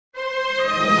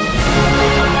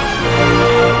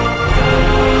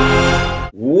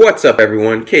What's up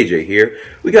everyone, KJ here.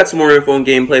 We got some more info and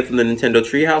gameplay from the Nintendo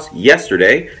Treehouse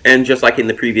yesterday, and just like in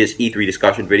the previous E3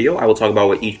 discussion video, I will talk about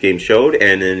what each game showed,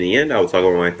 and in the end I will talk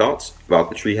about my thoughts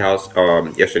about the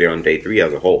Treehouse yesterday on day 3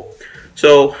 as a whole.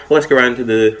 So let's get right into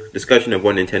the discussion of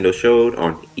what Nintendo showed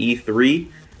on E3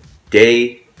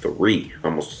 day 3.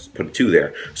 Almost put a 2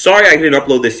 there. Sorry I didn't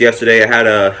upload this yesterday. I had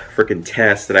a freaking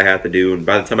test that I had to do, and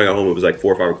by the time I got home it was like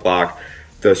 4 or 5 o'clock.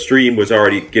 The stream was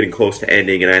already getting close to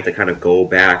ending, and I had to kind of go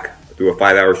back through a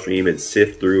 5-hour stream and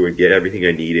sift through and get everything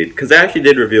I needed, because I actually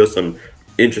did reveal some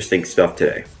interesting stuff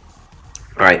today.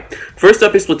 Alright, first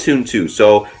up is Splatoon 2.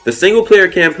 So, the single-player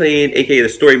campaign, aka the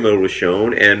story mode, was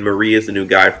shown, and Marie is the new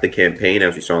guide for the campaign,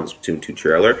 as we saw in the Splatoon 2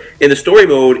 trailer. In the story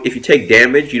mode, if you take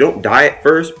damage, you don't die at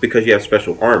first because you have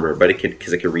special armor, but it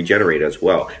can regenerate as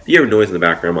well. If you hear noise in the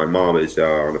background, my mom is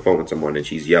on the phone with someone, and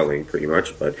she's yelling, pretty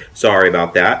much, but sorry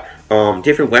about that.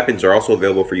 Different weapons are also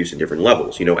available for use in different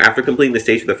levels. You know, after completing the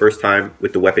stage for the first time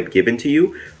with the weapon given to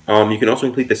you, you can also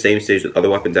complete the same stage with other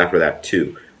weapons after that,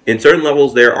 too. In certain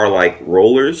levels, there are like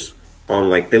rollers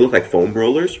they look like foam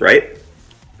rollers, right?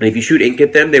 And if you shoot ink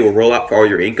at them, they will roll out for all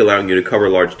your ink, allowing you to cover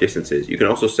large distances. You can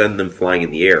also send them flying in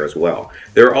the air as well.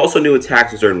 There are also new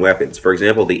attacks with certain weapons. For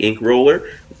example, the ink roller,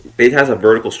 it has a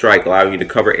vertical strike, allowing you to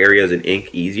cover areas in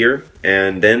ink easier.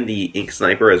 And then the ink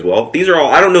sniper as well. These are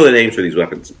all, I don't know the names for these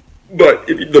weapons, but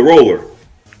the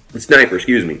sniper,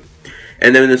 excuse me.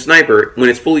 And then in the sniper,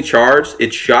 when it's fully charged,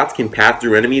 its shots can pass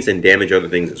through enemies and damage other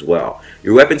things as well.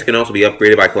 Your weapons can also be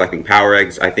upgraded by collecting power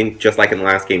eggs, I think just like in the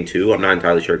last game too. I'm not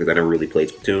entirely sure because I never really played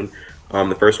Splatoon,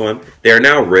 the first one. There are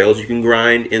now rails you can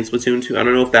grind in Splatoon 2. I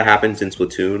don't know if that happens in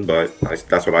Splatoon, but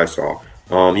that's what I saw.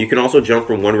 You can also jump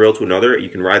from one rail to another. You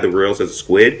can ride the rails as a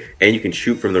squid, and you can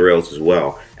shoot from the rails as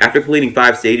well. After completing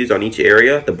 5 stages on each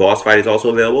area, the boss fight is also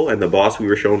available, and the boss we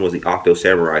were shown was the Octo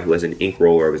Samurai, who has an ink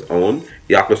roller of his own.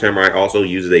 The Octo Samurai also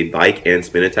uses a bike and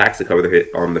spin attacks to cover the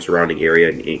hit on the surrounding area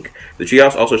in ink. The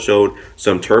Treehouse also showed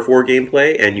some Turf War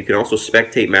gameplay, and you can also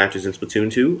spectate matches in Splatoon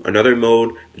 2. Another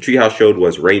mode the Treehouse showed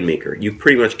was Rainmaker. You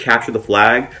pretty much capture the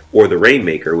flag, or the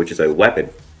Rainmaker, which is a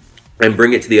weapon, and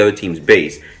bring it to the other team's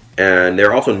base. And there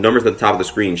are also numbers at the top of the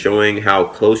screen showing how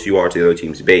close you are to the other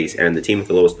team's base, and the team with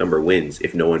the lowest number wins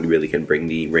if no one really can bring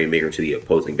the Rainmaker to the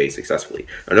opposing base successfully.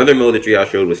 Another mode that Treehouse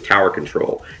showed was Tower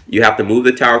Control. You have to move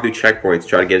the tower through checkpoints to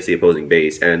try to get to the opposing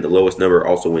base, and the lowest number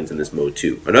also wins in this mode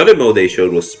too. Another mode they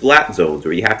showed was Splat Zones,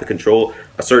 where you have to control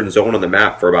a certain zone on the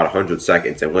map for about 100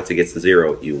 seconds, and once it gets to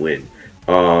 0, you win.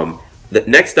 The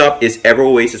next up is Ever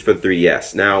Oasis for the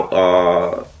 3DS.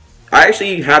 Now, I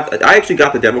actually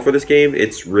got the demo for this game.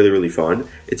 It's really fun.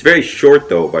 It's very short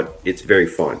though, but it's very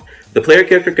fun. The player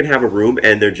character can have a room,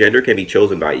 and their gender can be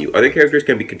chosen by you. Other characters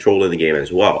can be controlled in the game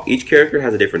as well. Each character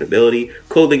has a different ability.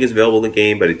 Clothing is available in the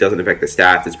game, but it doesn't affect the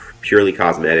stats. It's purely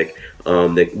cosmetic.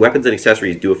 The weapons and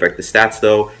accessories do affect the stats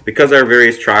though. Because there are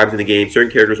various tribes in the game,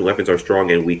 certain characters and weapons are strong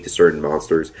and weak to certain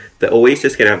monsters. The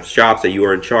Oasis can have shops that you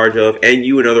are in charge of, and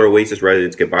you and other Oasis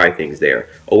residents can buy things there.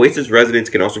 Oasis residents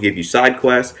can also give you side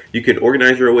quests. You can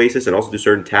organize your Oasis and also do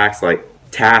certain tasks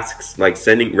like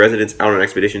sending residents out on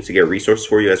expeditions to get resources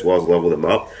for you, as well as level them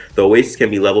up. The Oasis can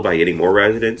be leveled by getting more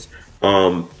residents.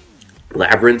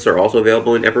 Labyrinths are also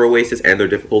available in Ever Oasis, and their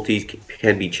difficulties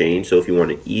can be changed. So if you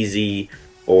want an easy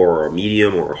or a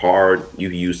medium or hard, you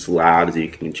use slabs and you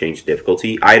can change the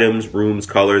difficulty. Items, rooms,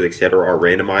 colors, etc. are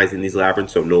randomized in these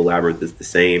labyrinths, so no labyrinth is the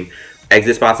same.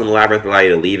 Exit spots in the labyrinth allow you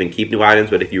to leave and keep new items,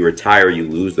 but if you retire, you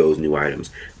lose those new items.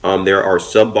 There are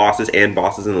sub-bosses and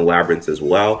bosses in the labyrinths as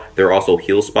well. There are also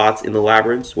heal spots in the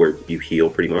labyrinths where you heal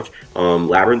pretty much.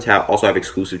 Labyrinths also have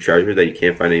exclusive treasures that you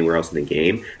can't find anywhere else in the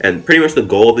game. And pretty much the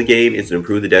goal of the game is to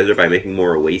improve the desert by making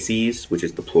more oases, which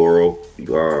is the plural,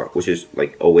 which is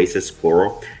like oasis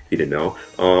plural. You didn't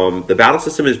know. The battle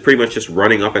system is pretty much just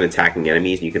running up and attacking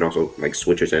enemies, and you can also like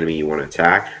switch which enemy you want to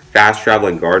attack. Fast travel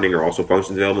and gardening are also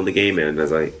functions available in the game, and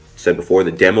as I said before,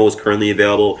 the demo is currently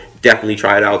available. Definitely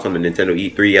try it out. It's on the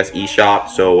Nintendo 3DS eShop,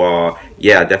 so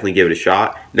yeah, definitely give it a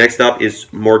shot. Next up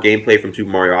is more gameplay from Super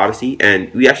Mario Odyssey,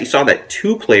 and we actually saw that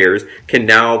 2 players can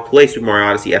now play Super Mario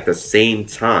Odyssey at the same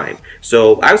time.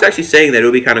 So I was actually saying that it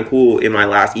would be kind of cool in my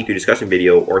last E3 discussion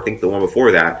video, or I think the one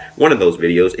before that, one of those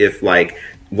videos, if like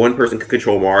one person could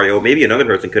control Mario, maybe another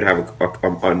person could have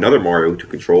another Mario to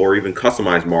control, or even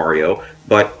customize Mario.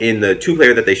 But in the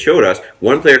 2-player that they showed us,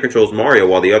 one player controls Mario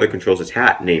while the other controls his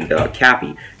hat named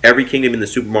Cappy. Every kingdom in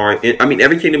the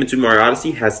every kingdom in Super Mario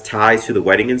Odyssey has ties to the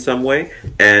wedding in some way,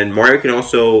 and Mario can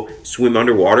also swim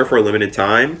underwater for a limited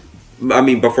time.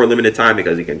 But for a limited time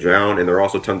because he can drown, and there are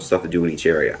also tons of stuff to do in each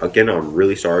area. Again, I'm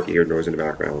really sorry if you hear noise in the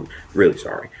background. Really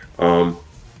sorry.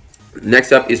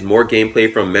 Next up is more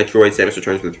gameplay from Metroid Samus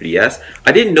Returns for the 3DS.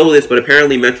 I didn't know this, but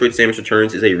apparently Metroid Samus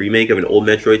Returns is a remake of an old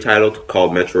Metroid title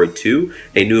called Metroid 2.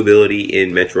 A new ability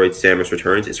in Metroid Samus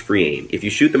Returns is free aim. If you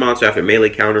shoot the monster after melee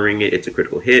countering it, it's a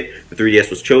critical hit. The 3DS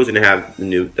was chosen to have the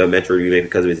Metroid remake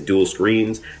because of its dual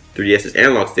screens. 3DS's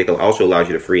analog stick also allows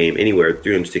you to free aim anywhere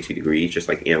 360 degrees, just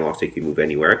like the analog stick, you move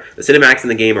anywhere. The cinematics in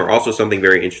the game are also something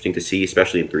very interesting to see,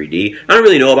 especially in 3D. I don't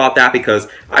really know about that because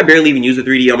I barely even use the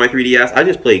 3D on my 3DS. I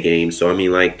just play games, so I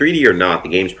mean, like, 3D or not, the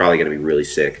game's probably going to be really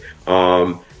sick.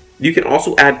 You can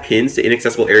also add pins to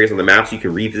inaccessible areas on the map so you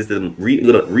can revisit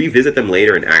them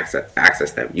later and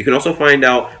access them. You can also find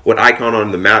out what each icon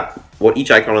on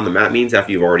the map means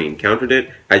after you've already encountered it.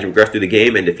 As you progress through the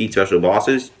game and defeat special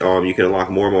bosses, you can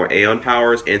unlock more and more Aeon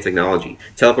powers and technology.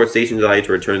 Teleport stations allow you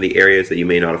to return to the areas that you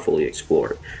may not have fully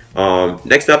explored.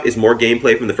 Next up is more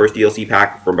gameplay from the first DLC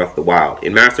pack from Breath of the Wild.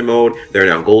 In Master Mode, there are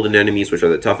now golden enemies, which are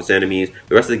the toughest enemies.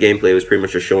 The rest of the gameplay was pretty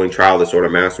much just showing Trial of the Sword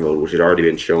on Master Mode, which had already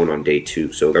been shown on day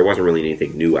 2, so there wasn't really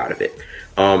anything new out of it.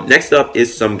 Next up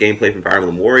is some gameplay from Fire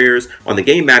Emblem Warriors. On the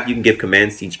game map, you can give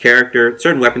commands to each character.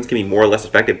 Certain weapons can be more or less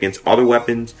effective against other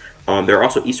weapons. There are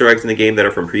also Easter eggs in the game that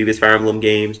are from previous Fire Emblem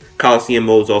games. Coliseum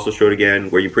modes also showed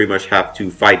again, where you pretty much have to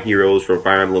fight heroes from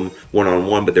Fire Emblem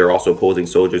one-on-one, but there are also opposing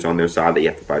soldiers on their side that you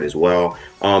have to fight as well.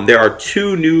 There are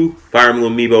 2 new Fire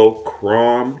Emblem amiibo,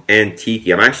 Chrom and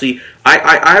Tiki.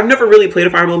 I've never really played a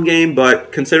Fire Emblem game,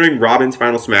 but considering Robin's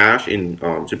Final Smash in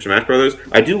Super Smash Bros.,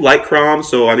 I do like Chrom,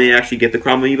 so I may actually get the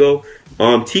Chrom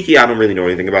amiibo. Tiki, I don't really know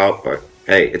anything about, but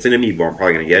hey, it's an amiibo. I'm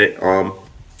probably gonna get it.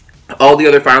 All the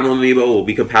other Fire Emblem amiibo will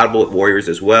be compatible with Warriors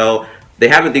as well. The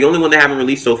only one they haven't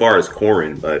released so far is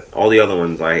Corrin, but all the other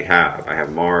ones I have. I have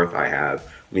Marth,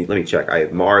 let me check. I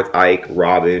have Marth, Ike,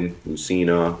 Robin,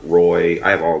 Lucina, Roy. I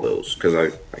have all those,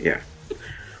 yeah.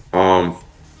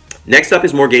 Next up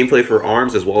is more gameplay for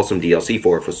ARMS as well as some DLC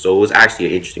for it, so it was actually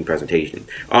an interesting presentation.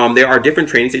 There are different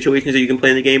training situations that you can play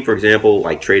in the game. For example,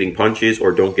 like trading punches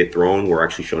or don't get thrown were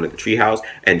actually shown at the treehouse,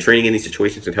 and training in these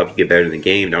situations can help you get better in the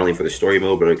game, not only for the story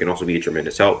mode, but it can also be a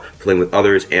tremendous help playing with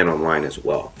others and online as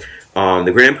well.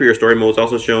 The Grand Prix or Story mode is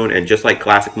also shown, and just like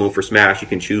Classic mode for Smash, you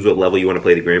can choose what level you want to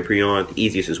play the Grand Prix on. The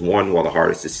easiest is 1, while the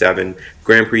hardest is 7.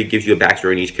 Grand Prix gives you a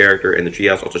backstory on each character, and the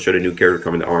Treehouse also showed a new character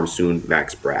coming to ARMS soon,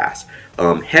 Max Brass.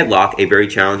 Headlock, a very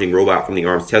challenging robot from the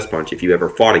ARMS Test Punch, if you ever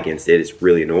fought against it, it's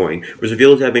really annoying, was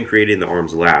revealed to have been created in the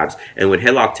ARMS labs, and when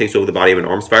Headlock takes over the body of an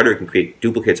ARMS fighter, it can create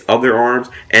duplicates of their arms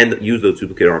and use those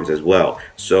duplicate arms as well.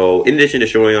 So, in addition to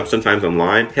showing up sometimes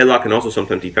online, Headlock can also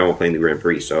sometimes be found while playing the Grand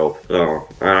Prix, so,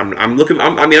 I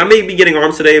may be getting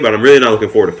ARMS today, but I'm really not looking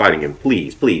forward to fighting him.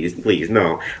 Please,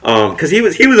 no. Because he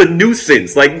was a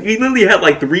nuisance. Like, he literally had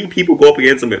like 3 people go up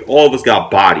against him, and all of us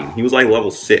got bodied. He was like level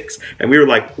 6, and we were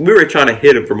trying to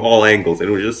hit him from all angles, and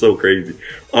it was just so crazy.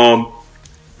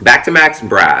 Back to Max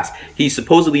Brass. He's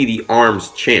supposedly the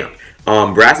ARMS champ.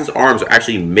 Brass's arms are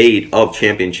actually made of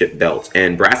championship belts,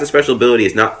 and Brass's special ability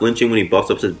is not flinching when he buffs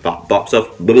up his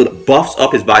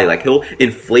body. Like, he'll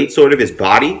inflate sort of his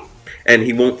body, and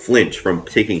he won't flinch from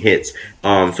taking hits,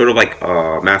 sort of like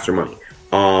Master Money.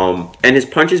 And his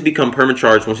punches become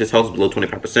permacharged once his health is below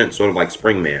 25%, sort of like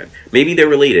Springman. Maybe they're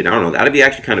related, I don't know, that'd be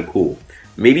actually kind of cool.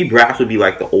 Maybe Brass would be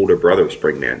like the older brother of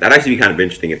Springman. That'd actually be kind of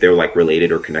interesting if they were like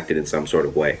related or connected in some sort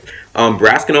of way.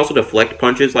 Brass can also deflect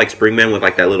punches like Springman with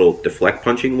like that little deflect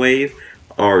punching wave,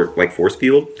 or like force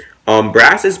field.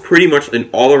 Brass is pretty much an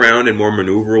all-around and more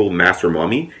maneuverable Master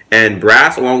Mummy, and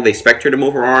Brass, along with a Spectre to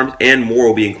move her arms and more,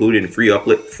 will be included in free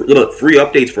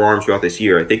updates for ARMS throughout this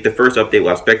year. I think the first update will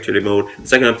have Spectre to mode, the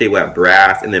second update will have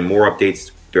Brass, and then more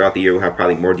updates throughout the year. We'll have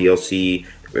probably more DLC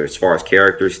as far as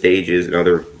characters, stages, and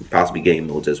other possibly game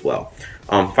modes as well.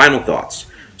 Final thoughts.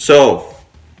 So,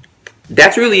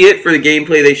 that's really it for the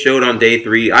gameplay they showed on day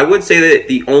 3. I would say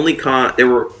that there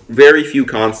were very few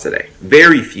cons today.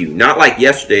 Very few. Not like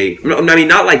yesterday. I mean,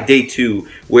 not like day 2,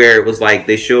 where it was like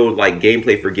they showed like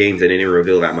gameplay for games that didn't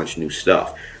reveal that much new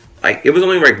stuff. Like, it was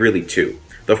only like really 2.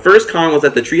 The first con was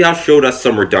that the Treehouse showed us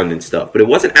some redundant stuff, but it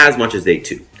wasn't as much as day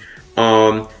 2.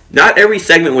 Not every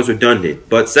segment was redundant,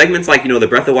 but segments like, the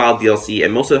Breath of the Wild DLC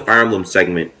and most of the Fire Emblem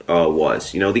segment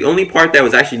was. The only part that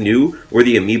was actually new were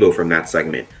the amiibo from that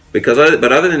segment. But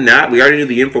other than that, we already knew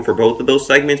the info for both of those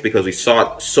segments because we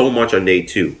saw it so much on day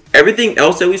 2. Everything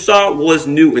else that we saw was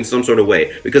new in some sort of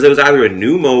way, because it was either a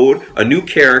new mode, a new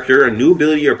character, a new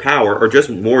ability or power, or just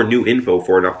more new info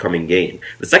for an upcoming game.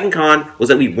 The second con was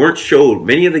that we weren't showed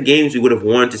many of the games we would have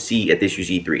wanted to see at this year's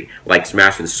E3, like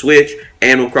Smash for the Switch,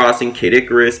 Animal Crossing, Kid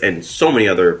Icarus, and so many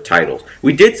other titles.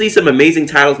 We did see some amazing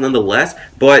titles nonetheless,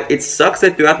 but it sucks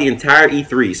that throughout the entire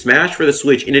E3, Smash for the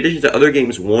Switch, in addition to other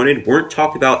games wanted, weren't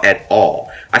talked about at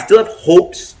all. I still have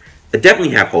hopes I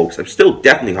definitely have hopes. I'm still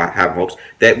definitely have hopes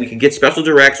that we could get special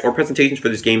directs or presentations for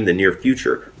this game in the near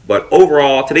future. But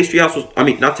overall, today's Treehouse was, I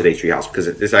mean, not today's Treehouse because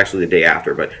it's actually the day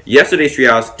after, but yesterday's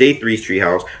Treehouse, day 3's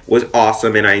Treehouse, was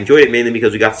awesome, and I enjoyed it mainly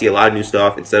because we got to see a lot of new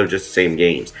stuff instead of just the same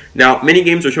games. Now, many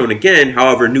games were shown again,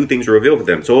 however, new things were revealed for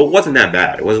them, so it wasn't that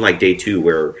bad. It wasn't like day 2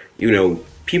 where, you know,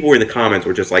 people were in the comments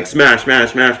were just like, smash,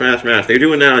 smash, smash, smash, smash. They're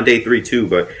doing that on day 3 too,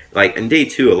 but like in day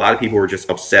 2, a lot of people were just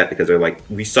upset because they're like,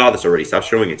 we saw this already, stop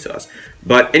showing it to us.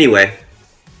 But anyway,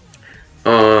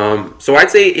 so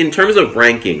I'd say in terms of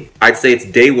ranking, I'd say it's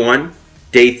day 1,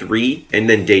 day 3, and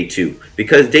then day 2.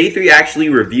 Because day 3 actually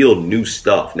revealed new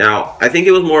stuff. Now, I think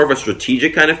it was more of a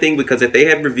strategic kind of thing because if they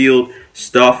had revealed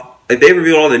stuff, if they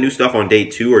revealed all the new stuff on day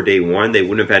 2 or day 1, they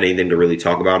wouldn't have had anything to really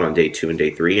talk about on day 2 and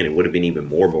day 3, and it would have been even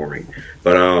more boring.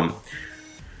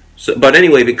 But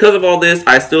anyway, because of all this,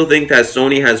 I still think that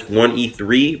Sony has won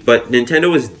E3, but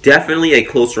Nintendo is definitely a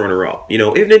close runner-up. You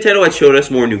know, if Nintendo had showed us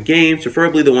more new games,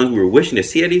 preferably the ones we were wishing to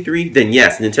see at E3, then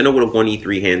yes, Nintendo would have won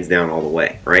E3 hands down all the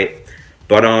way, right?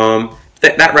 But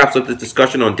that wraps up this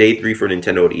discussion on day 3 for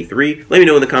Nintendo at E3. Let me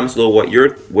know in the comments below what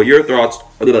your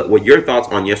thoughts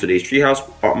on yesterday's Treehouse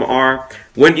are.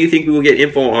 When do you think we will get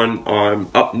info on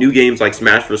new games like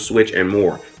Smash for Switch and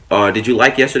more? Did you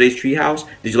like yesterday's Treehouse?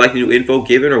 Did you like the new info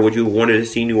given, or would you wanted to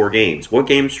see newer games? What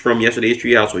games from yesterday's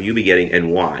Treehouse will you be getting,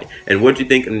 and why? And what did you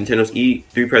think of Nintendo's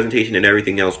E3 presentation and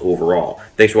everything else overall?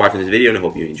 Thanks for watching this video, and I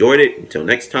hope you enjoyed it. Until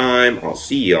next time, I'll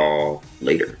see y'all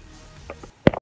later.